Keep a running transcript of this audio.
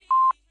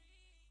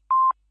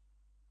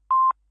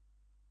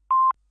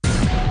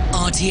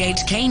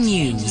RTHK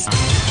News.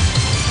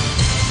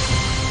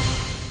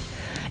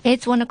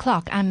 It's 1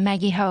 o'clock. I'm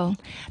Maggie Ho.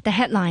 The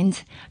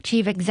headlines.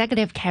 Chief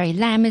Executive Carrie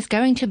Lam is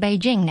going to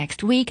Beijing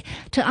next week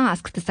to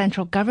ask the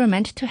central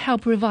government to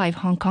help revive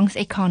Hong Kong's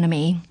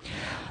economy.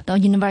 The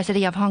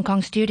University of Hong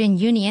Kong Student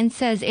Union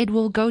says it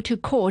will go to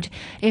court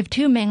if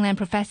two mainland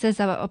professors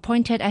are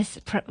appointed as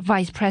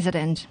vice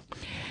president.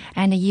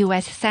 And the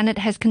U.S. Senate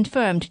has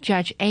confirmed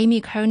Judge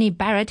Amy Coney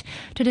Barrett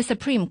to the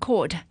Supreme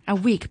Court a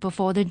week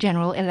before the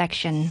general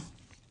election.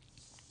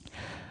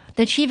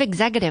 The chief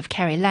executive,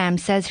 Carrie Lam,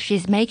 says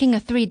she's making a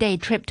 3-day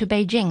trip to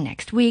Beijing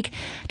next week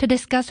to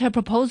discuss her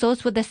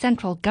proposals with the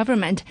central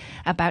government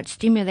about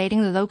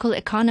stimulating the local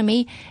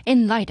economy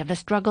in light of the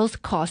struggles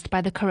caused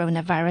by the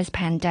coronavirus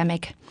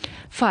pandemic.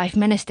 5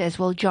 ministers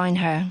will join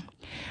her.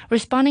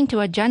 Responding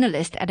to a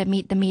journalist at a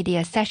Meet the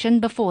Media session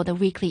before the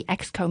weekly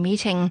EXCO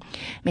meeting,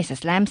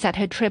 Mrs. Lam said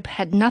her trip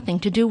had nothing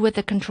to do with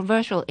the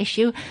controversial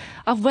issue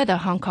of whether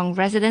Hong Kong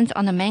residents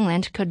on the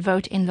mainland could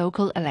vote in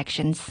local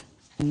elections.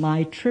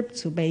 My trip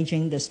to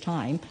Beijing this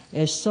time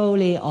is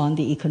solely on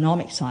the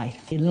economic side.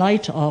 In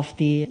light of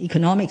the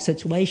economic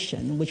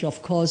situation, which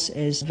of course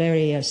is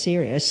very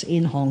serious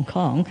in Hong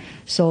Kong,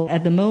 so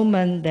at the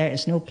moment there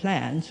is no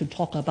plan to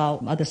talk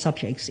about other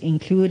subjects,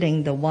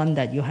 including the one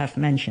that you have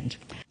mentioned.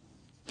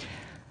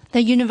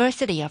 The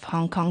University of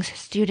Hong Kong's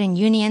Student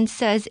Union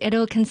says it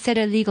will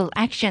consider legal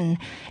action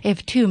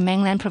if two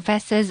mainland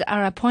professors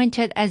are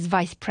appointed as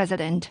vice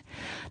president.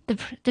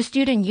 The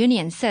Student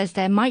Union says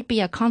there might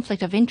be a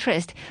conflict of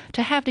interest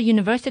to have the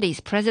university's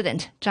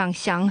president, Zhang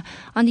Xiang,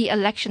 on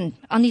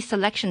the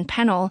selection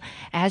panel,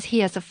 as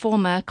he is a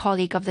former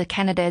colleague of the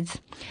candidates.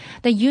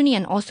 The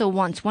union also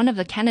wants one of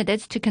the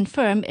candidates to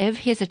confirm if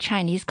he is a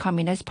Chinese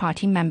Communist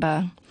Party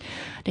member.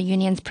 The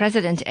union's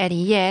president, Eddie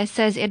Ye,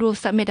 says it will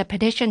submit a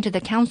petition to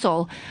the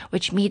council,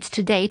 which meets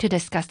today to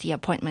discuss the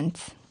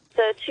appointments.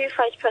 The two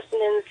vice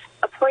presidents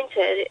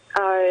appointed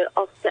are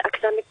of the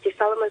academic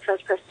development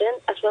vice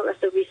president as well as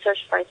the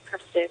research vice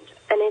president.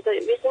 And in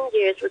the recent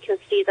years, we can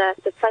see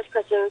that the vice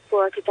president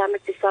for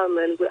academic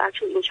development will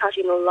actually in charge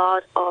in a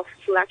lot of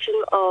selection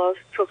of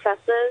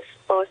professors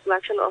or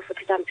selection of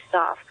academic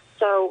staff.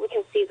 So we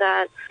can see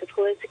that the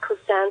political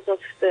stance of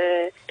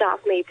the staff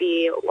may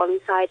be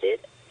one-sided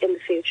in the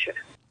future.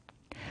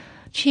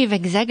 Chief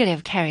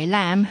Executive Carrie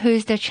Lam, who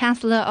is the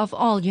Chancellor of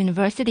all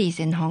universities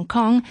in Hong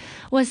Kong,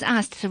 was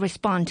asked to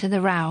respond to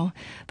the row,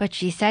 but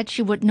she said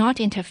she would not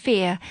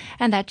interfere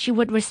and that she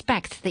would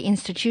respect the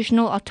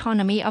institutional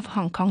autonomy of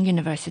Hong Kong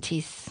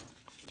universities.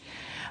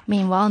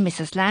 Meanwhile,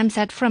 Mrs. Lam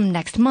said from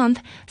next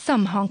month,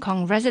 some Hong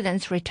Kong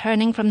residents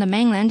returning from the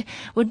mainland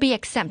would be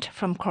exempt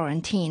from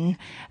quarantine.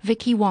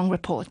 Vicky Wong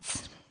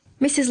reports.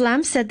 Mrs.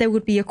 Lam said there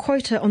would be a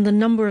quota on the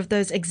number of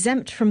those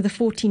exempt from the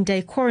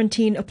 14-day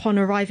quarantine upon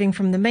arriving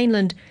from the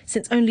mainland,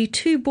 since only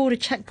 2 border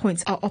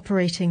checkpoints are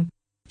operating.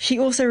 She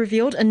also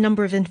revealed a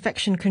number of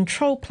infection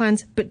control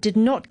plans, but did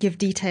not give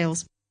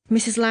details.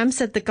 Mrs. Lam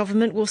said the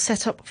government will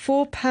set up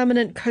 4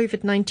 permanent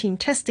COVID-19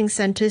 testing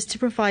centres to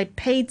provide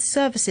paid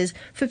services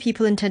for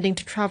people intending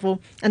to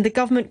travel, and the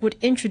government would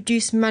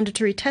introduce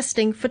mandatory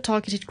testing for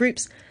targeted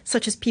groups,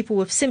 such as people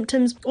with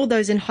symptoms or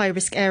those in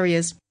high-risk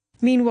areas.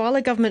 Meanwhile,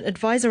 a government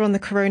advisor on the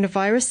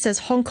coronavirus says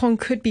Hong Kong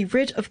could be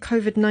rid of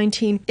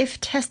COVID-19 if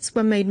tests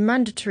were made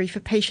mandatory for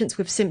patients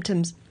with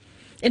symptoms.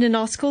 In an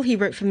article he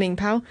wrote for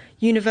Mingpao,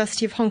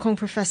 University of Hong Kong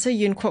professor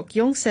Yuen Kwok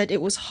Yung said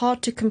it was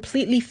hard to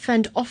completely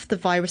fend off the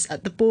virus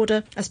at the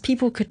border, as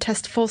people could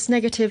test false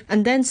negative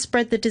and then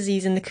spread the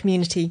disease in the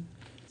community.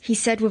 He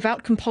said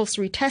without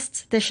compulsory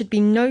tests, there should be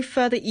no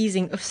further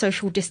easing of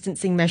social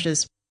distancing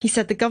measures. He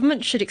said the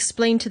government should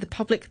explain to the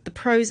public the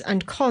pros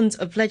and cons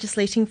of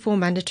legislating for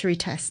mandatory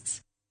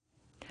tests.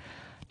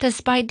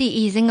 Despite the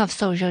easing of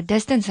social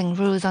distancing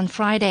rules on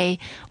Friday,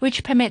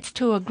 which permits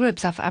tour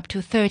groups of up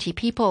to 30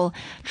 people,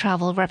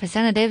 travel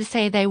representatives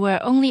say there were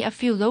only a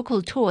few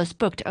local tours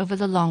booked over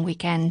the long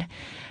weekend.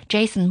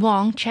 Jason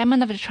Wong,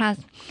 chairman of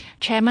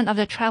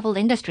the Travel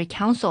Industry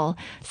Council,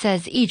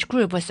 says each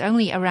group was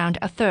only around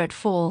a third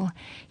full.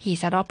 He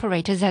said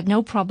operators had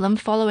no problem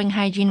following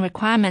hygiene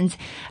requirements,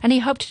 and he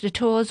hoped the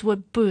tours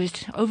would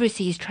boost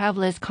overseas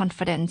travelers'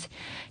 confidence.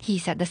 He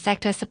said the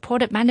sector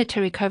supported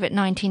mandatory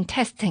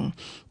COVID-19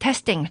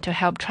 testing to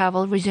help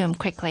travel resume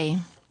quickly.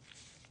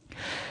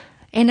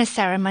 In a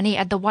ceremony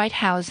at the White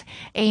House,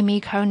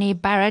 Amy Coney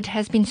Barrett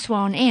has been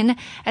sworn in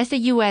as the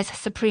U.S.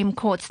 Supreme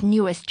Court's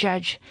newest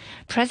judge.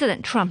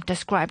 President Trump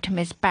described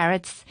Ms.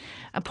 Barrett's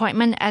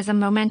appointment as a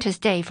momentous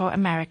day for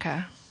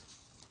America.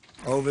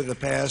 Over the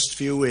past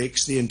few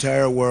weeks, the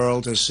entire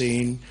world has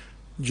seen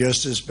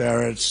Justice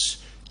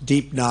Barrett's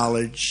deep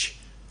knowledge,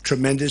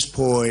 tremendous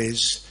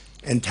poise,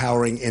 and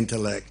towering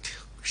intellect.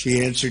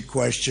 She answered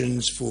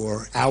questions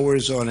for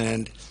hours on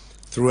end.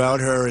 Throughout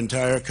her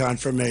entire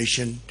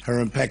confirmation, her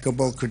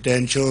impeccable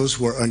credentials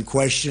were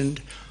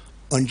unquestioned,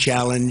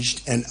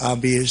 unchallenged, and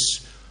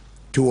obvious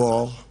to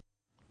all.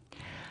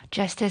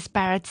 Justice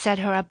Barrett said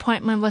her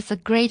appointment was a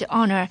great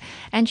honor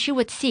and she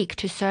would seek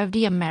to serve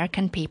the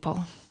American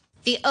people.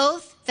 The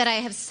oath that I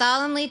have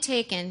solemnly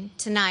taken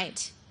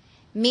tonight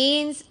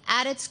means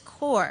at its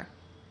core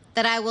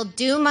that I will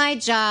do my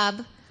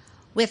job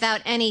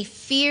without any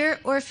fear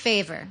or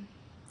favor,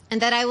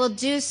 and that I will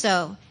do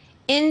so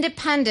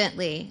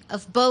independently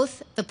of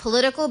both the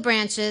political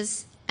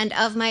branches and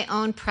of my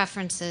own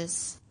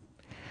preferences.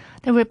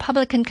 The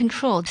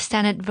Republican-controlled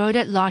Senate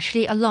voted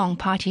largely along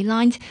party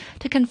lines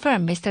to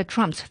confirm Mr.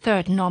 Trump's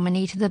third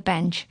nominee to the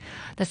bench.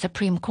 The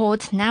Supreme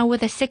Court, now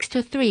with a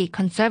 6-3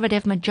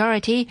 conservative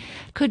majority,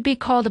 could be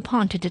called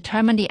upon to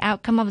determine the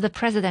outcome of the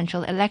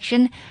presidential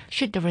election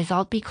should the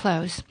result be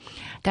close.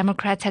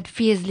 Democrats had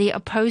fiercely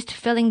opposed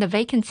filling the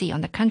vacancy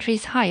on the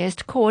country's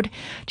highest court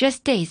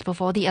just days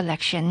before the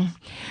election.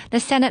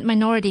 The Senate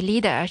Minority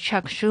Leader,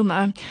 Chuck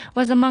Schumer,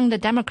 was among the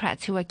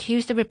Democrats who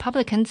accused the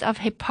Republicans of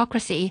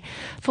hypocrisy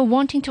for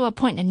wanting to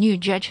appoint a new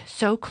judge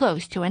so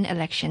close to an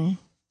election.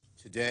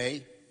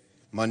 Today,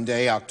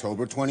 Monday,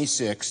 October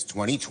 26,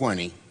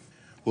 2020,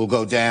 will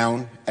go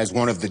down as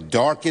one of the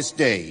darkest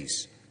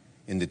days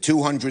in the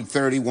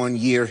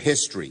 231-year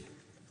history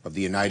of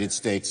the United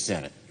States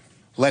Senate.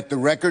 Let the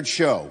record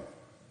show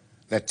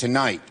that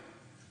tonight,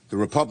 the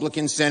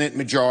Republican Senate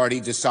majority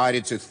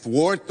decided to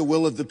thwart the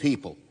will of the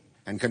people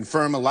and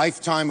confirm a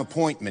lifetime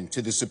appointment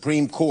to the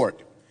Supreme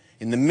Court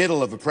in the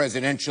middle of a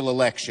presidential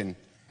election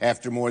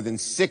after more than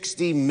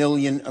 60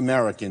 million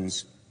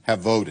Americans have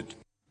voted.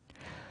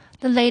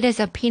 The latest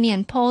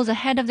opinion polls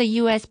ahead of the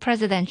U.S.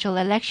 presidential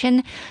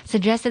election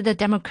suggested the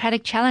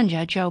Democratic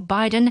challenger Joe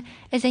Biden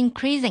is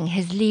increasing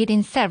his lead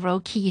in several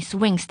key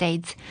swing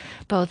states.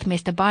 Both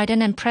Mr.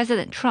 Biden and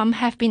President Trump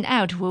have been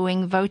out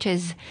wooing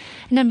voters.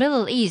 In the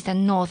Middle East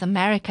and North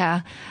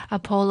America, a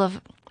poll of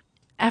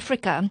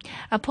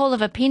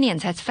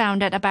opinions has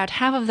found that about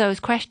half of those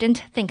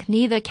questioned think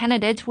neither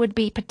candidate would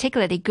be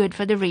particularly good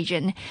for the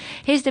region.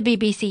 Here's the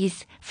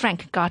BBC's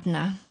Frank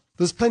Gardner.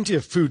 There's plenty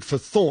of food for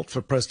thought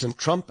for President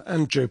Trump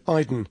and Joe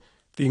Biden.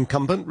 The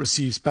incumbent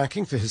receives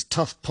backing for his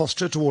tough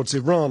posture towards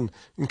Iran,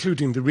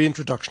 including the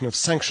reintroduction of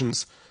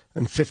sanctions,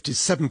 and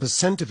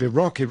 57% of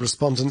Iraqi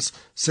respondents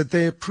said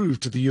they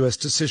approved of the US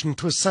decision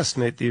to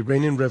assassinate the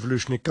Iranian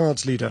Revolutionary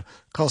Guards leader,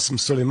 Qasem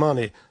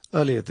Soleimani,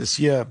 earlier this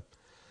year.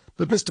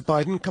 But Mr.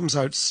 Biden comes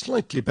out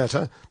slightly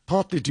better,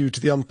 partly due to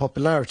the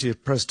unpopularity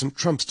of President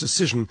Trump's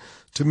decision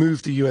to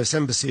move the US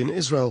embassy in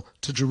Israel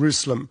to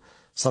Jerusalem,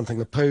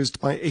 something opposed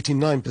by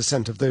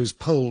 89% of those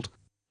polled.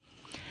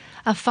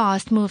 A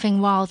fast-moving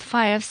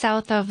wildfire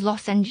south of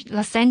Los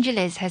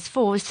Angeles has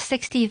forced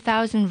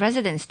 60,000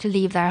 residents to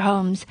leave their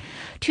homes.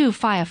 2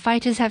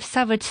 firefighters have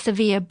suffered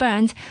severe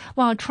burns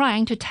while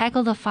trying to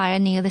tackle the fire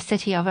near the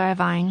city of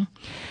Irvine.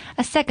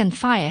 A second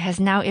fire has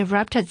now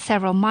erupted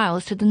several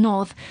miles to the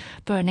north,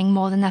 burning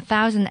more than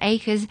 1,000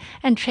 acres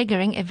and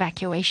triggering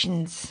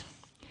evacuations.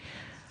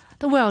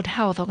 The World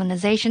Health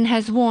Organization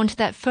has warned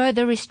that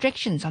further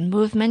restrictions on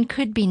movement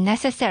could be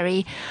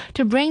necessary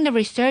to bring the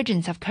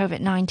resurgence of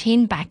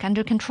COVID-19 back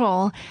under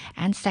control,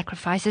 and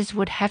sacrifices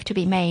would have to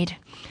be made.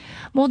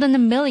 More than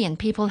 1 million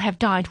people have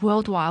died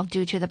worldwide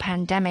due to the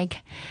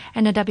pandemic,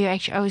 and the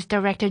WHO's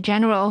Director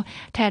General,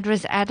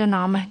 Tedros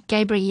Adhanom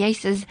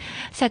Ghebreyesus,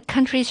 said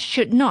countries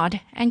should not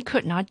and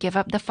could not give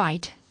up the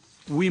fight.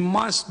 We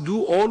must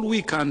do all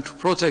we can to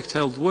protect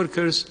health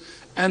workers,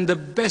 and the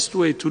best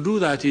way to do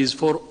that is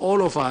for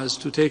all of us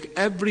to take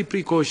every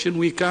precaution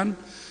we can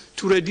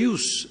to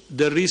reduce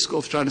the risk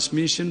of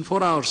transmission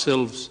for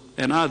ourselves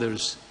and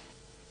others.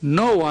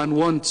 No one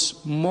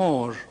wants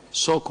more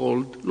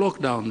so-called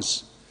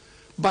lockdowns.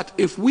 But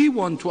if we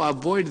want to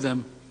avoid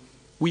them,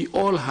 we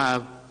all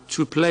have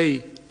to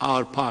play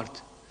our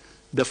part.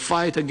 The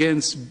fight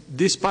against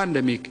this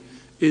pandemic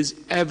is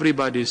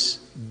everybody's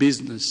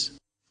business.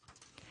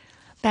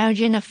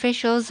 Belgian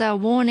officials are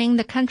warning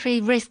the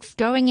country risks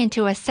going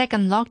into a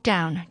second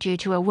lockdown due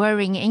to a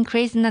worrying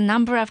increase in the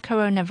number of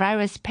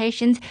coronavirus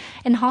patients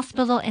in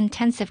hospital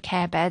intensive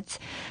care beds.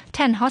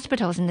 10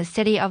 hospitals in the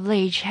city of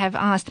Liège have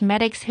asked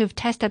medics who've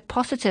tested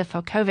positive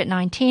for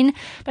COVID-19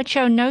 but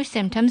show no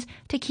symptoms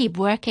to keep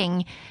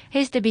working.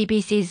 Here's the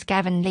BBC's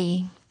Gavin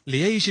Lee.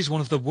 Liège is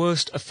one of the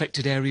worst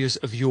affected areas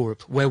of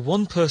Europe, where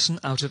 1 person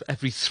out of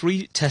every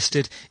 3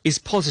 tested is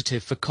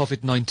positive for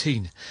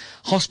COVID-19.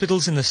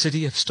 Hospitals in the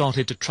city have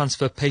started to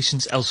transfer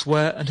patients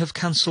elsewhere and have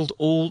cancelled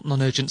all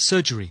non-urgent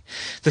surgery.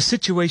 The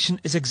situation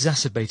is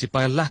exacerbated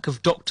by a lack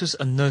of doctors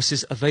and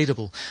nurses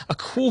available. A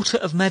quarter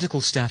of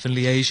medical staff in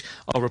Liège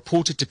are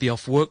reported to be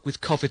off work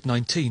with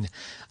COVID-19.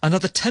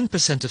 Another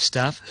 10% of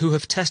staff who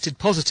have tested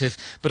positive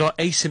but are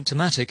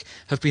asymptomatic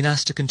have been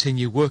asked to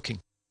continue working.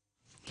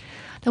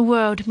 The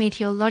World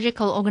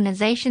Meteorological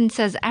Organization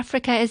says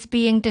Africa is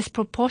being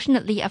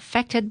disproportionately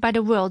affected by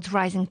the world's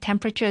rising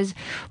temperatures,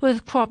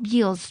 with crop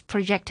yields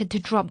projected to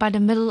drop by the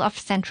middle of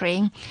the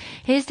century.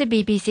 Here's the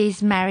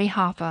BBC's Mary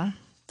Harper.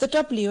 The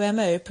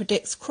WMO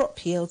predicts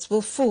crop yields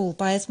will fall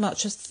by as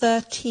much as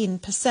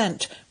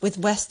 13%, with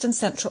West and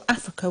Central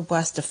Africa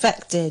worst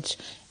affected.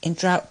 In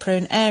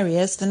drought-prone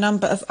areas, the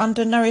number of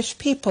undernourished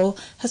people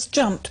has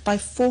jumped by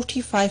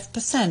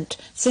 45%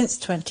 since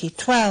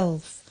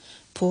 2012.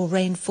 Poor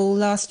rainfall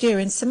last year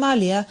in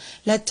Somalia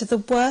led to the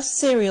worst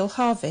cereal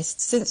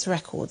harvest since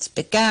records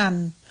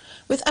began.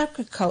 With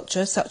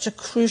agriculture such a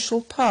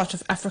crucial part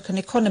of African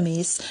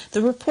economies,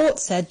 the report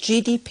said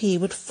GDP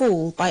would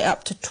fall by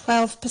up to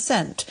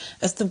 12%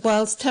 as the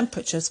world's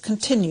temperatures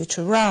continue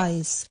to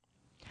rise.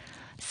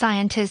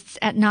 Scientists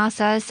at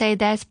NASA say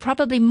there's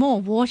probably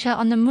more water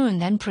on the moon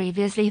than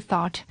previously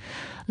thought.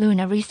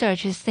 Lunar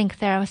researchers think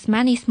there are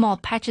many small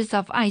patches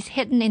of ice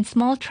hidden in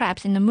small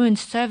traps in the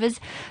moon's surface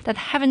that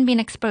haven't been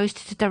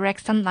exposed to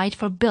direct sunlight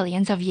for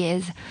billions of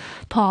years.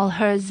 Paul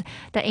Herz,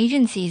 the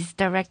agency's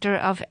director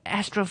of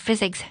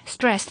astrophysics,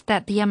 stressed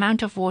that the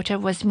amount of water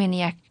was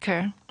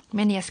minuscule.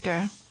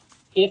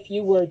 If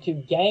you were to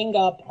gang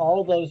up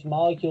all those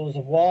molecules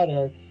of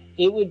water,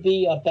 it would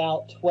be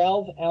about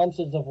 12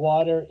 ounces of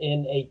water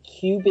in a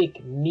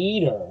cubic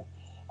meter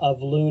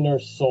of lunar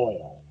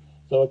soil.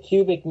 So a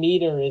cubic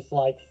meter is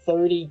like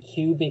 30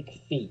 cubic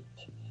feet.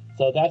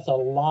 So that's a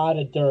lot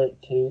of dirt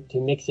to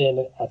mix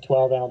in a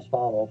 12-ounce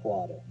bottle of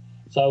water.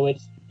 So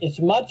it's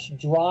much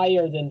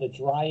drier than the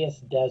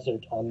driest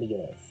desert on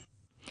the earth.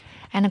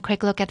 And a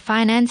quick look at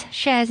finance.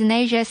 Shares in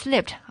Asia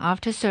slipped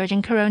after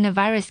surging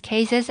coronavirus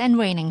cases and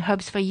waning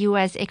hopes for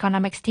U.S.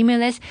 economic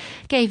stimulus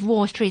gave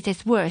Wall Street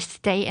its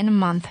worst day in a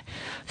month.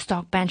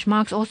 Stock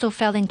benchmarks also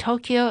fell in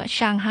Tokyo,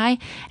 Shanghai,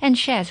 and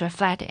shares were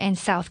flat in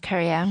South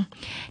Korea.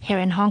 Here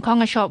in Hong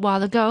Kong a short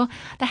while ago,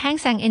 the Hang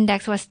Seng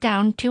Index was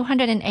down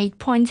 208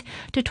 points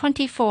to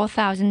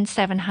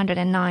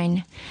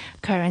 24,709.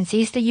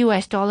 Currencies, the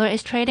US dollar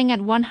is trading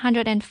at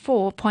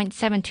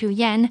 104.72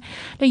 yen.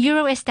 The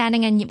euro is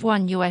standing at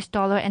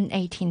 $1.18.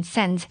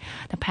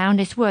 The pound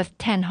is worth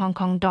 10 Hong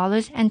Kong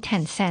dollars and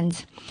 10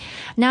 cents.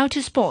 Now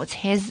to sports.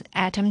 Here's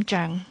Adam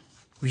Jung.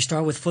 We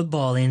start with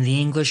football in the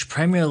English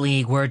Premier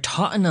League, where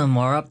Tottenham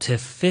are up to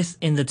 5th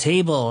in the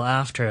table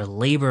after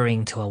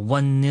laboring to a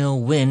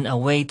 1-0 win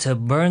away to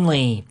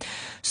Burnley.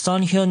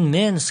 Son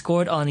Heung-min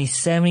scored on the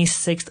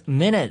 76th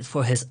minute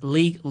for his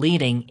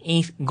league-leading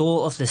 8th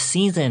goal of the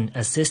season,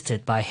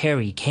 assisted by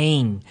Harry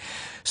Kane.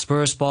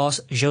 Spurs boss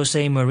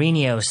Jose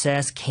Mourinho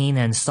says Kane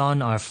and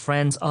Son are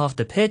friends off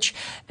the pitch,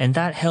 and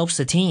that helps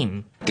the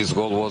team. This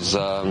goal was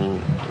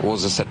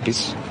a set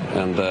piece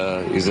and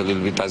is a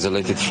little bit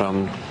isolated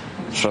from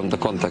the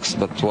context.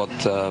 But what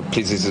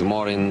pleases me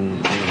more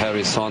in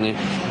Harry Sonny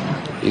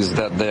is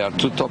that they are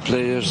two top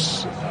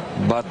players,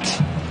 but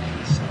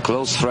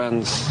close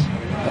friends,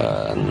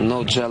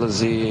 no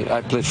jealousy.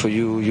 I play for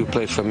you, you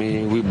play for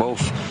me. We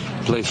both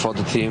play for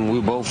the team.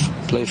 We both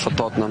play for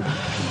Tottenham.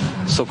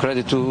 So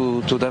credit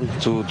to them,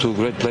 to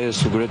great players,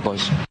 to great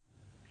boys.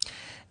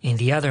 In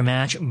the other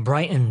match,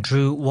 Brighton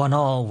drew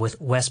 1-1 with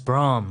West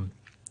Brom.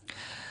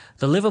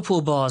 The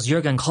Liverpool boss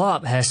Jurgen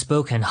Klopp has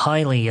spoken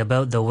highly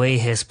about the way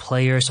his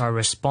players are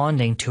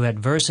responding to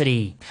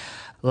adversity.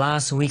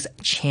 Last week's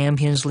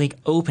Champions League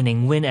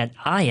opening win at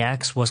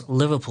Ajax was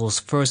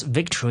Liverpool's first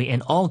victory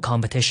in all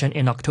competition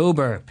in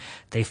October.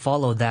 They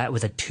followed that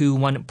with a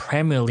 2-1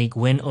 Premier League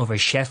win over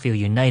Sheffield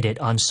United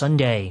on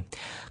Sunday.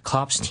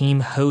 Klopp's team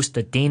hosts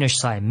the Danish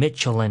side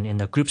Midtjylland in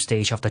the group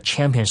stage of the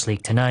Champions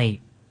League tonight.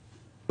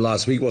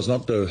 Last week was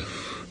not the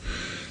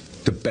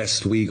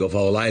best week of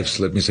our lives,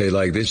 let me say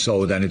like this.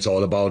 So then it's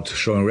all about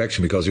showing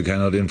reaction, because you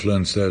cannot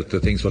influence the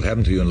things what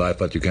happen to you in life,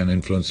 but you can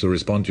influence the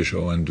response you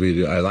show. And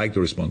I like the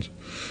response,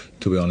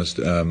 to be honest.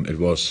 It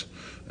was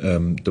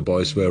the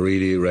boys were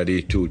really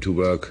ready to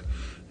work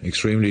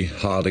extremely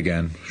hard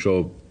again,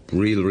 show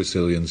real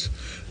resilience,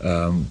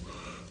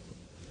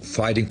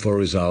 fighting for a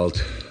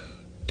result,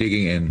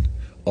 digging in,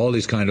 all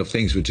these kind of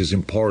things, which is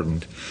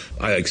important.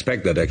 I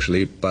expect that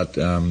actually, but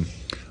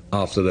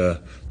after the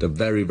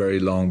very, very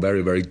long,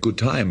 very, very good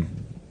time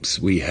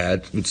we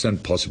had, it's then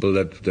possible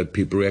that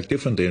people react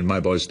differently, and my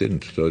boys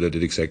didn't. So they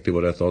did exactly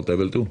what I thought they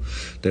will do.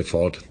 They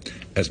fought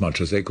as much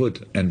as they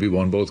could, and we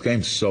won both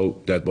games.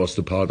 So that was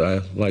the part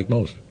I liked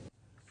most.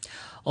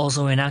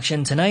 Also in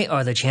action tonight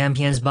are the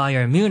champions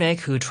Bayern Munich,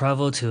 who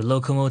travel to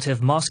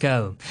Lokomotiv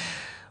Moscow.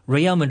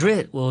 Real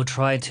Madrid will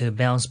try to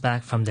bounce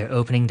back from their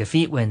opening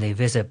defeat when they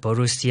visit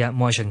Borussia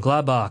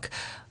Mönchengladbach.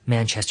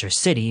 Manchester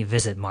City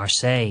visit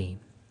Marseille.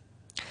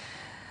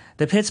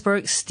 The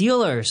Pittsburgh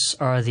Steelers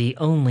are the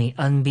only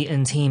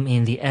unbeaten team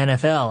in the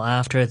NFL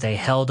after they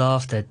held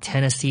off the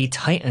Tennessee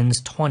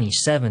Titans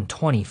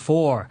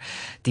 27-24.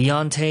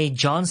 Deontay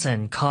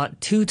Johnson caught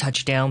 2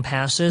 touchdown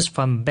passes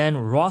from Ben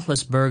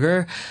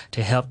Roethlisberger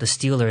to help the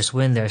Steelers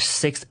win their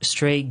 6th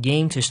straight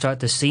game to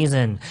start the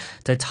season.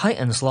 The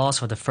Titans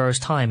lost for the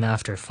first time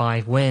after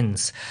 5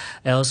 wins.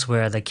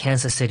 Elsewhere, the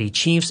Kansas City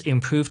Chiefs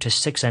improved to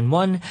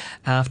 6-1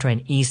 after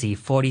an easy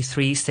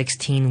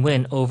 43-16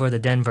 win over the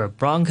Denver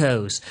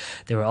Broncos.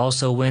 There were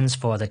also wins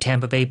for the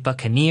Tampa Bay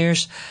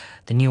Buccaneers,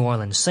 the New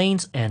Orleans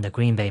Saints, and the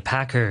Green Bay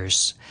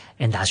Packers.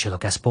 And that's your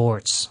look at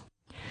sports.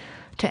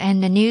 To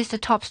end the news, the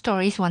top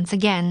stories once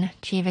again.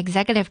 Chief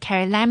Executive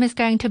Carrie Lam is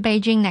going to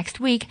Beijing next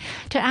week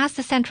to ask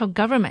the central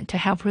government to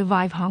help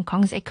revive Hong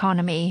Kong's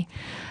economy.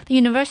 The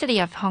University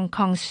of Hong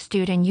Kong's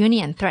Student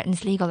Union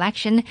threatens legal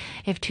action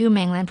if 2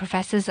 mainland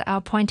professors are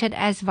appointed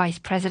as vice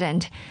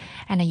president.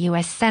 And the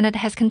U.S. Senate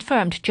has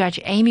confirmed Judge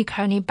Amy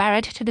Coney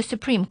Barrett to the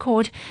Supreme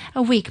Court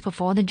a week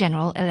before the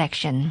general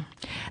election.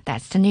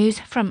 That's the news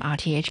from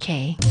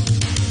RTHK.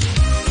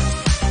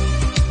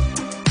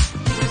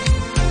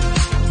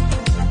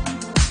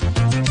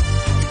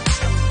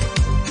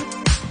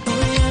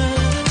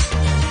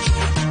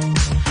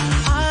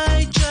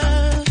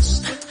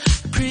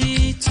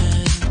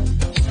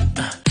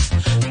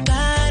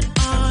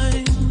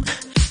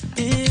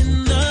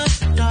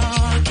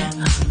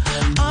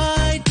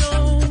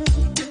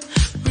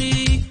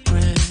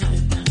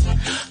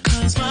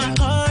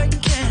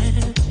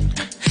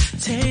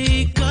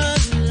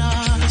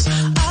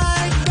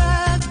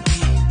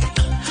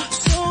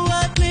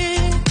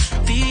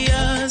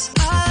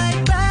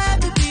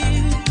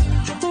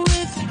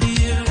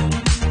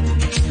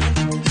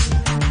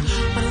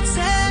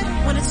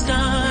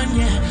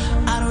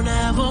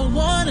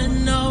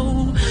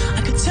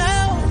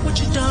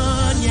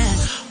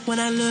 When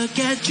I look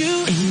at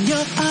you in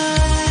your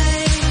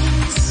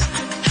eyes,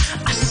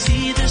 I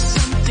see there's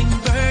something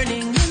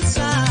burning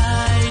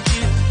inside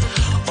you.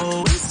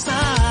 Oh,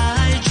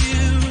 inside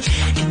you,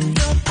 in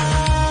your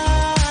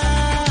eyes.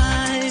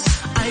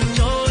 I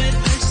know it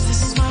hurts to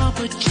smile,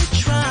 but you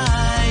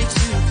try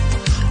to.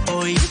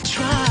 Oh, you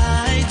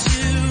try to.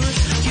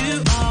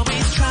 You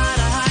always try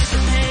to hide the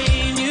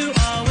pain. You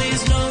always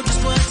know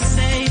just what to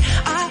say.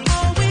 I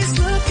always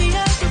look the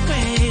other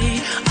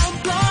way. I'm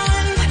blind.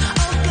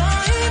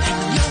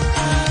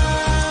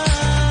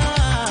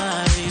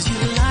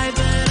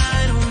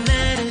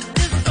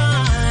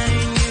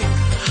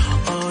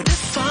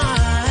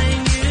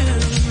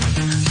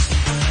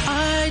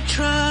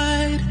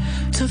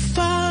 To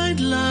find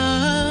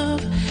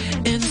love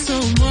in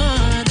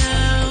someone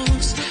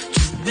else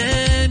too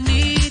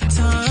many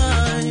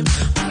times,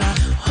 but I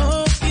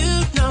hope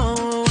you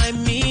know I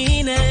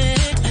mean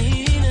it.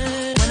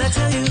 When I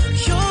tell you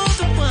you're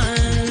the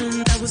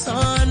one that was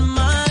on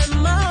my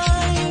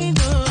mind,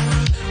 oh,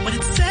 when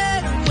it's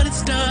said, when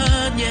it's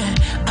done, yeah,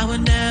 I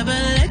would never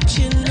let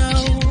you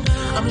know.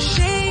 I'm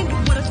ashamed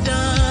of what I've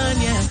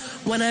done, yeah.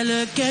 When I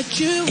look at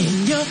you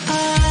in your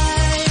eyes,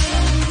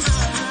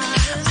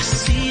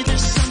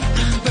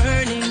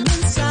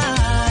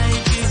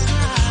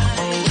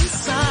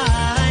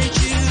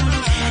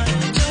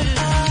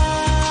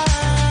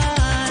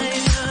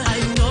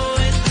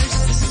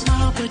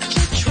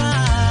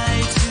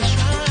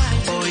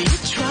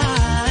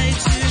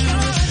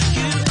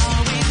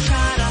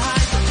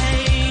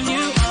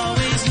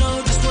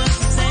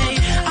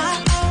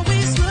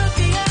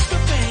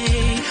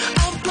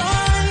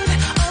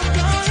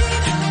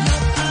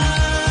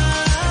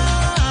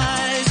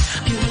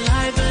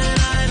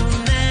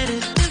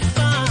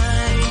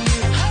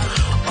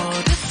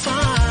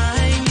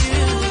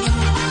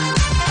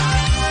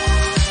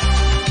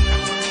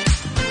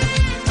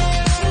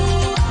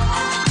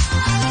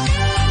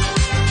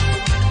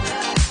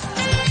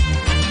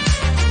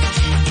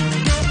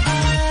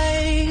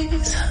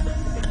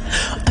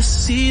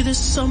 there's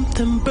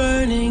something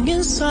burning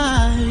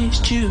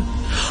inside you.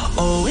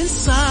 Oh,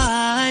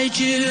 inside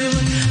you.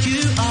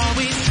 You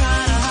always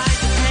try to hide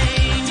the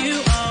pain. You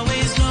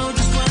always know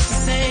just what to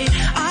say.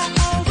 I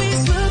always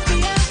look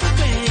the other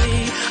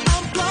way.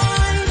 I'm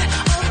blind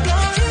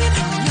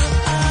in your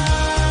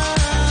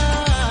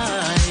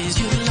eyes.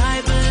 You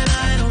lie, but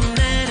I don't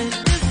let it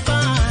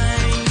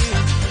define you.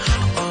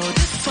 Oh,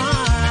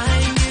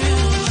 define you.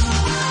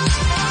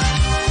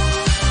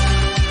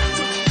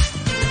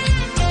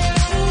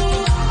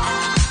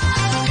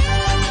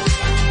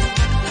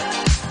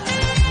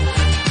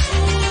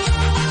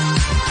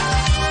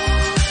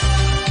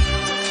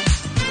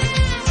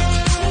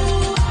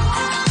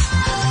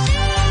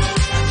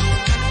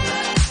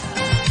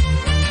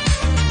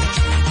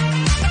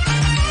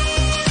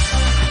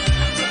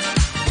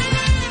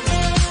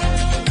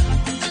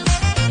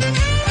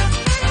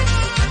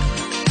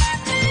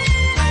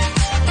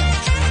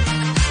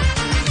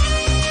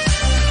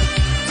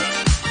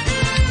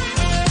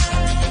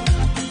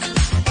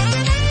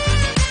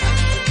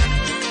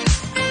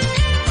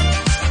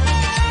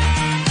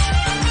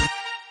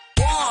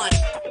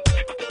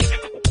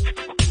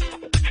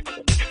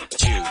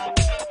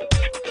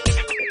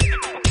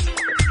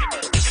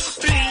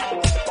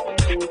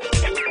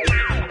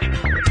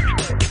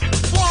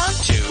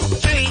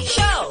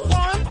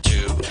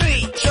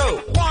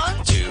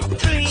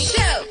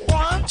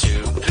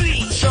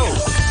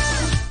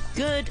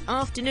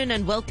 Afternoon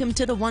and welcome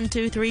to the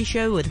 123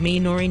 show with me,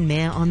 Noreen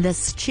Mayer, on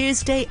this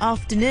Tuesday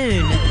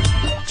afternoon.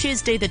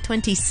 Tuesday the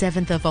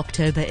 27th of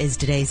October is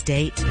today's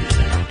date.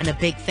 And a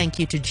big thank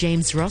you to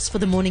James Ross for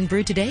the morning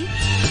brew today.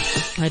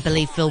 I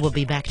believe Phil will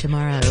be back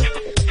tomorrow.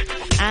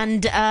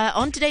 And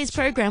on today's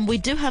program, we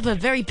do have a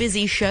very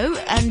busy show.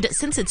 And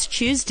since it's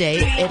Tuesday,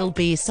 it'll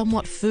be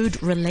somewhat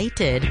food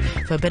related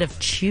for a bit of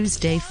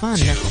Tuesday fun.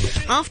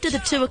 After the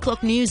 2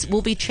 o'clock news,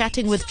 we'll be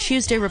chatting with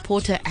Tuesday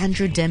reporter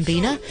Andrew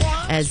Dembina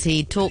as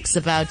he talks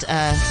about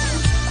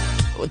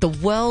the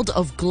world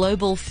of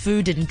global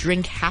food and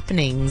drink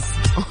happenings.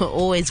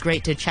 Always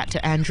great to chat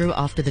to Andrew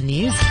after the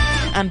news.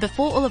 And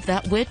before all of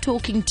that, we're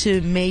talking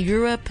to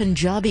Mayura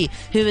Punjabi,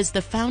 who is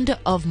the founder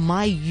of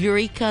My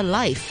Eureka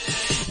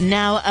Life.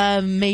 Now,